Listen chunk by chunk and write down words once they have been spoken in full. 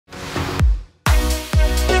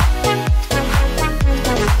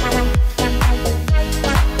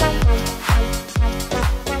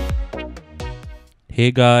Hey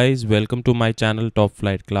guys, welcome to my channel Top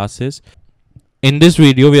Flight Classes. In this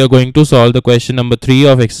video, we are going to solve the question number 3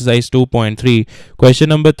 of exercise 2.3. Question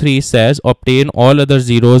number 3 says, obtain all other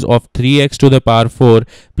zeros of 3x to the power 4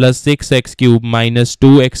 plus 6x cube minus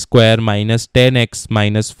 2x square minus 10x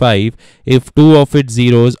minus 5 if two of its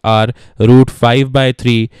zeros are root 5 by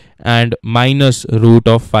 3 and minus root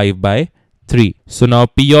of 5 by 3. So now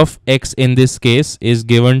p of x in this case is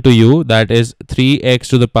given to you, that is 3x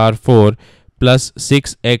to the power 4 plus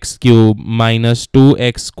 6x cube minus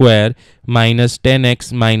 2x square minus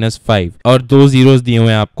 10x minus 5 और दो zeros दिए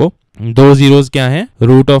हुए हैं आपको. दो zeros क्या हैं?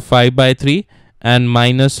 Root of 5 by 3 and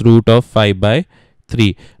minus root of 5 by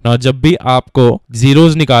 3. Now जब भी आपको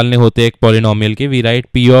जीरोस निकालने होते हैं एक पॉलिनोमियल के, we write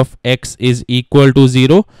p of x is equal to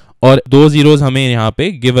 0 और दो जीरोस हमें यहाँ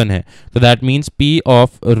पे गिवन है. तो that means p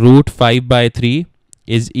of root 5 by 3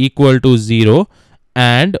 is equal to 0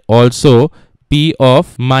 and also p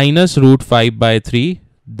of minus root 5 by 3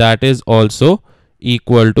 that is also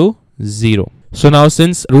equal to 0. So now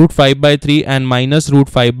since root 5 by 3 and minus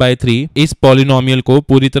root 5 by 3 इस polynomial को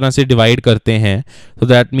पूरी तरह से divide करते हैं, so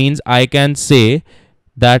that means I can say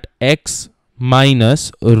that x minus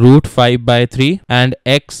root 5 by 3 and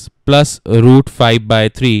x plus root 5 by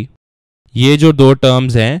 3 ये जो दो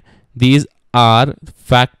terms हैं, these are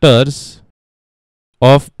factors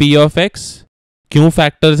of p of x. क्यों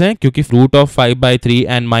फैक्टर्स हैं? क्योंकि root of 5 by 3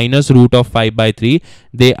 and minus root of 5 by 3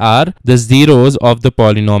 they are the zeros of the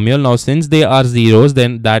polynomial. Now since they are zeros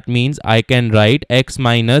then that means I can write x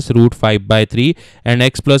minus root 5 by 3 and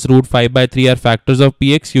x plus root 5 by 3 are factors of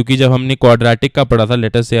px. क्योंकि जब हमने quadratic का पढ़ा था,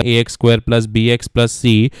 let us से ax square plus bx plus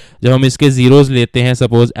c, जब हम इसके जीरोस लेते हैं,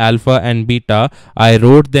 suppose alpha and beta, I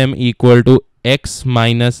wrote them equal to x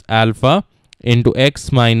minus alpha into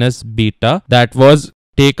x minus beta that was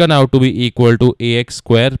taken out to be equal to ax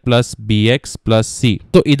square plus bx plus c.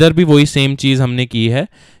 तो इधर भी वही same चीज हमने की है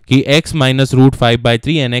कि x minus root 5 by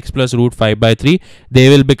 3 and x plus root 5 by 3 they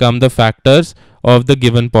will become the factors of the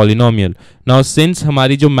given polynomial. Now since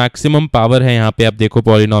हमारी जो maximum power है यहाँ पे आप देखो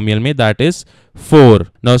polynomial में, that is 4.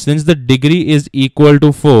 Now since the degree is equal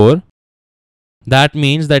to 4, that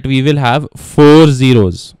means that we will have 4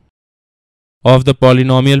 zeros of the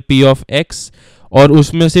polynomial p of x और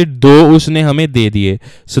उसमें से दो उसने हमें दे दिए.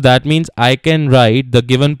 So that means I can write the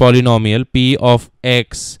given polynomial p of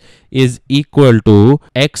x is equal to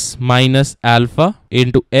x minus alpha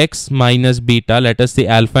into x minus beta. Let us से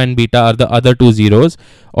alpha and beta are the other two zeros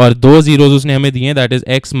और दो zeros उसने हमें दिए, that is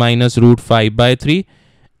x minus root 5 by 3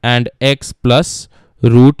 and x plus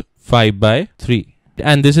root 5 by 3.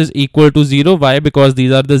 And this is equal to 0. Why? Because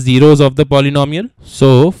these are the zeros of the polynomial. So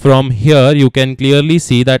from here you can clearly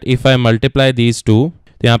see that if I multiply these two,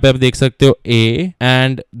 तो यहाँ पे आप देख सकते हो a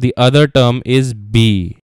and the other term is b.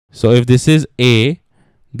 So if this is a,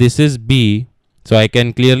 this is b. So I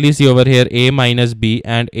can clearly see over here a minus b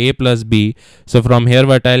and a plus b. So from here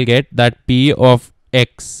what I'll get, that p of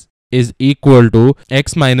x is equal to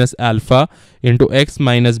x minus alpha into x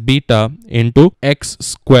minus beta into x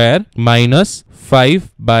square minus 5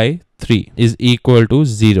 by 3 is equal to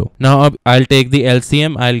 0. Now I'll take the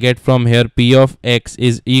LCM. I'll get from here p of x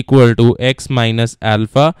is equal to x minus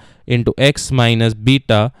alpha into x minus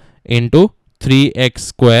beta into 3x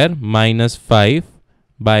square minus 5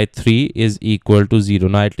 by 3 is equal to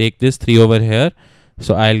 0. Now I'll take this 3 over here.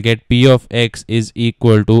 So I'll get p of x is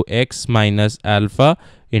equal to x minus alpha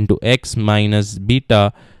into x minus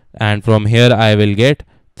beta, and from here I will get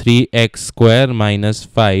 3x square minus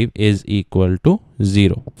 5 is equal to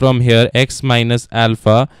 0. From here x minus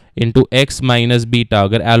alpha into x minus beta,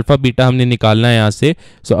 अगर alpha beta हमने निकालना है यहाँ से,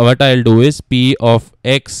 so what I'll do is p of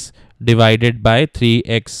x divided by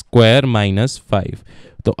 3x square minus 5.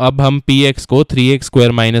 तो अब हम px को 3x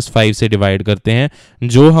square minus 5 से डिवाइड करते हैं.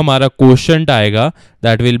 जो हमारा क्वोशंट आएगा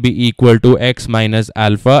that will be equal to x minus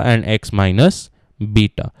alpha and x minus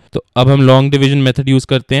beta. तो अब हम लॉन्ग डिवीजन मेथड यूज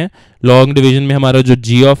करते हैं. लॉन्ग डिवीजन में हमारा जो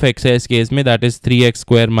g ऑफ x है इस केस में, that is 3x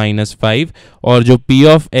square minus 5 और जो p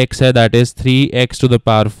ऑफ x है that is 3x to the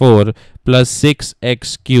power 4 plus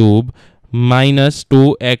 6x cube minus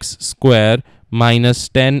 2x square minus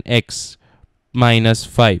 10x minus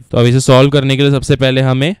 5. तो अब इसे सॉल्व करने के लिए सबसे पहले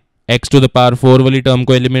हमें x टू द पावर 4 वाली टर्म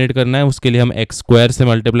को एलिमिनेट करना है. उसके लिए हम x स्क्वायर से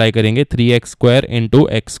मल्टीप्लाई करेंगे. 3x square into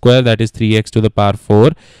x square that is 3x to the power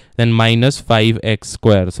 4 then minus 5x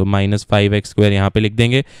square. So minus 5x square यहाँ पे लिख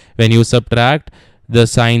देंगे. When you subtract the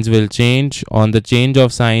signs will change. On the change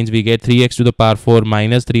of signs we get 3x to the power 4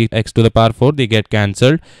 minus 3x to the power 4, they get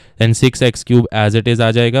cancelled. Then 6x cube as it is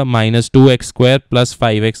आ जाएगा, minus 2x square plus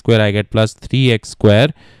 5x square I get plus 3x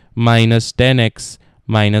square minus 10x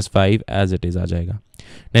minus 5 as it is आ जाएगा.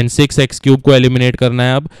 Then 6x cube को eliminate करना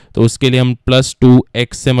है अब, तो उसके लिए हम प्लस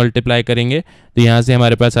 2x से मल्टीप्लाई करेंगे, तो यहाँ से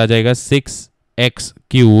हमारे पास आ जाएगा 6x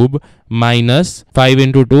cube minus 5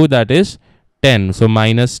 into 2 that is 10, so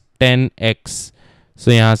minus 10x.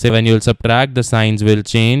 So यहाँ से when you will subtract, the signs will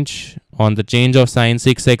change. On the change of sign,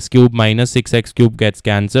 6x cube minus 6x cube gets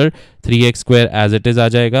cancelled, 3x square as it is आ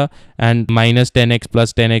जाएगा, and minus 10x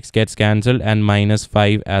plus 10x gets cancelled, and minus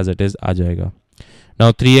 5 as it is आ जाएगा.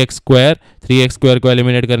 Now 3x square को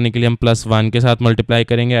eliminate करने के लिए हम plus 1 के साथ multiply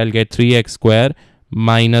करेंगे. I'll get 3x square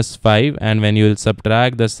minus 5, and when you will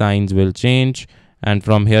subtract, the signs will change. And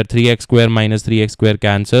from here 3x square minus 3x square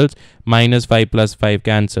cancels, minus 5 plus 5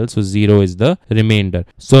 cancels, so 0 is the remainder.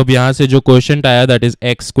 So अब यहाँ से जो quotient आया that is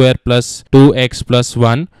x square plus 2x plus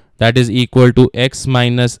 1 that is equal to x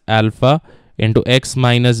minus alpha into x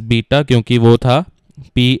minus beta, क्योंकि वो था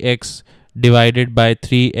px divided by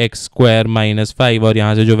 3x square minus 5, और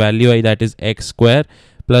यहाँ से जो value I that is x square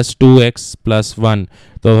plus 2x plus 1.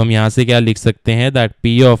 तो हम यहाँ से क्या लिख सकते हैं that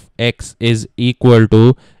p of x is equal to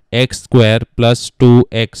x square plus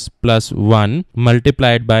 2x plus 1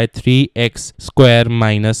 multiplied by 3x square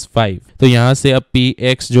minus 5. तो यहाँ से अब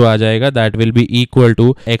px जो आ जाएगा that will be equal to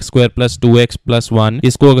x square plus 2x plus 1.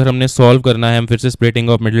 इसको अगर हमने सॉल्व करना है, हम फिर से स्प्लिटिंग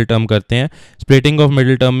ऑफ मिडिल टर्म करते हैं. स्प्लिटिंग ऑफ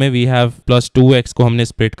मिडिल टर्म में वी हैव प्लस 2x को हमने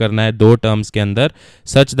स्प्लिट करना है दो टर्म्स के अंदर,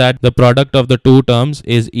 such that the product of the two terms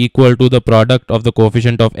is equal to the product of the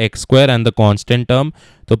coefficient of x square and the constant term.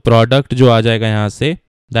 तो product जो आ जाएगा यहाँ से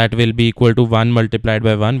that will be equal to 1 multiplied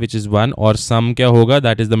by 1 which is 1, और sum क्या होगा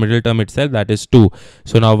that is the middle term itself that is 2.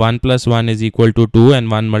 So now 1 plus 1 is equal to 2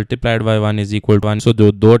 and 1 multiplied by 1 is equal to 1. So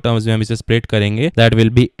दो terms में हम इसे split करेंगे, that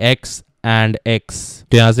will be x and x.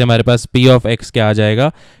 तो यहाँ से हमारे पास p of x क्या आ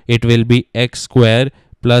जाएगा, it will be x square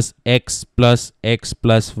plus x plus x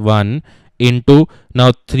plus 1 into now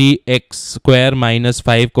 3x square minus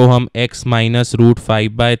 5 को हम x minus root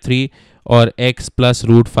 5 by 3 और x प्लस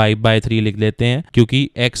रूट 5 बाई 3 लिख लेते हैं, क्योंकि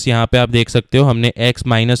x यहाँ पे आप देख सकते हो हमने x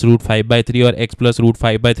माइनस रूट 5 बाई 3 और x प्लस रूट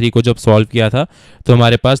 5 बाई 3 को जब सॉल्व किया था तो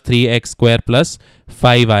हमारे पास 3x स्क्वायर प्लस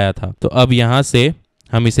 5 आया था. तो अब यहाँ से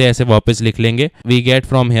हम इसे ऐसे वापस लिख लेंगे. We get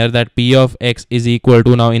from here that p of x is equal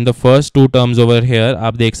to, now in the first to terms over here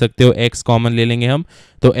आप देख सकते हो x कॉमन ले लेंगे हम,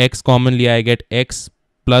 तो x कॉमन लिया I get x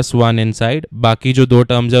plus 1 inside. बाकी जो दो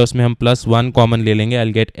टर्म्स है उसमें हम प्लस 1 कॉमन ले लेंगे,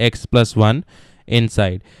 I get x plus 1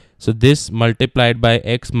 inside. So this multiplied by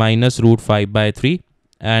x minus root 5 by 3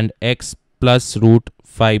 and x plus root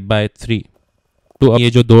 5 by 3. तो ये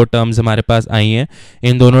जो दो टर्म्स हमारे पास आई हैं,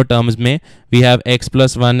 इन दोनों टर्म्स में we have x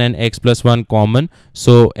plus 1 and x plus 1 common.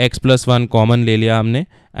 So x plus 1 common ले लिया हमने,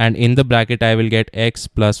 and in the bracket I will get x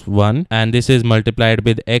plus 1, and this is multiplied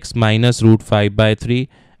with x minus root 5 by 3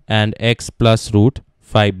 and x plus root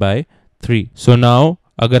 5 by 3. So now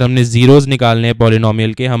अगर हमने zeros निकालने हैं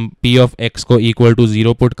polynomial के, हम p of x को इक्वल टू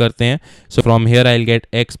 0 पुट करते हैं. So from here I will get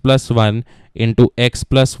x plus 1 into x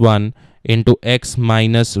plus 1 into x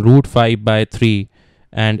minus root 5 by 3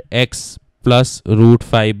 and x plus root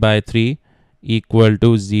 5 by 3 equal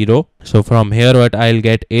to 0. So from here what I will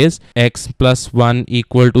get is x plus 1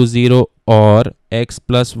 equal to 0 or x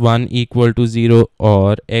plus 1 equal to 0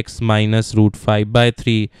 or x minus root 5 by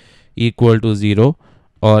 3 equal to 0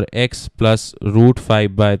 और x plus root 5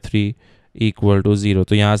 by 3 equal to 0.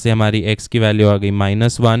 तो यहाँ से हमारी x की value आ गई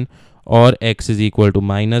 -1 और x is equal to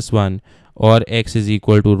 -1 और x is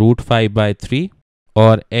equal to root 5 by 3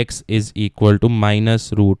 और x is equal to minus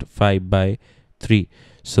root 5 by 3.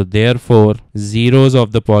 So therefore zeros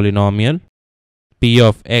of the polynomial p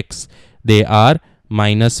of x, they are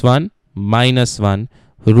 -1, -1,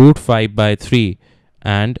 root 5 by 3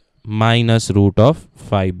 and minus root of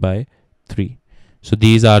 5 by 3. So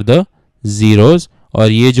these are the zeros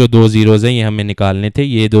और ये जो दो zeros हैं ये हमें निकालने थे,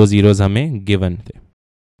 ये दो zeros हमें given थे.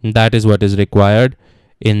 That is what is required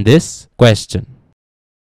in this question.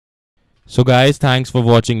 So guys, thanks for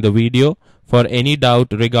watching the video. For any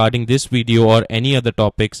doubt regarding this video or any other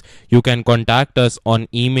topics, you can contact us on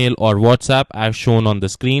email or WhatsApp as shown on the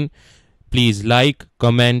screen. Please like,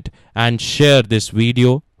 comment and share this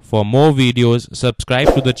video. For more videos, subscribe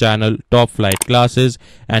to the channel Top Flight Classes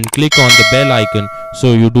and click on the bell icon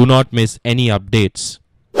so you do not miss any updates.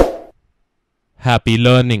 Happy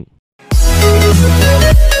learning!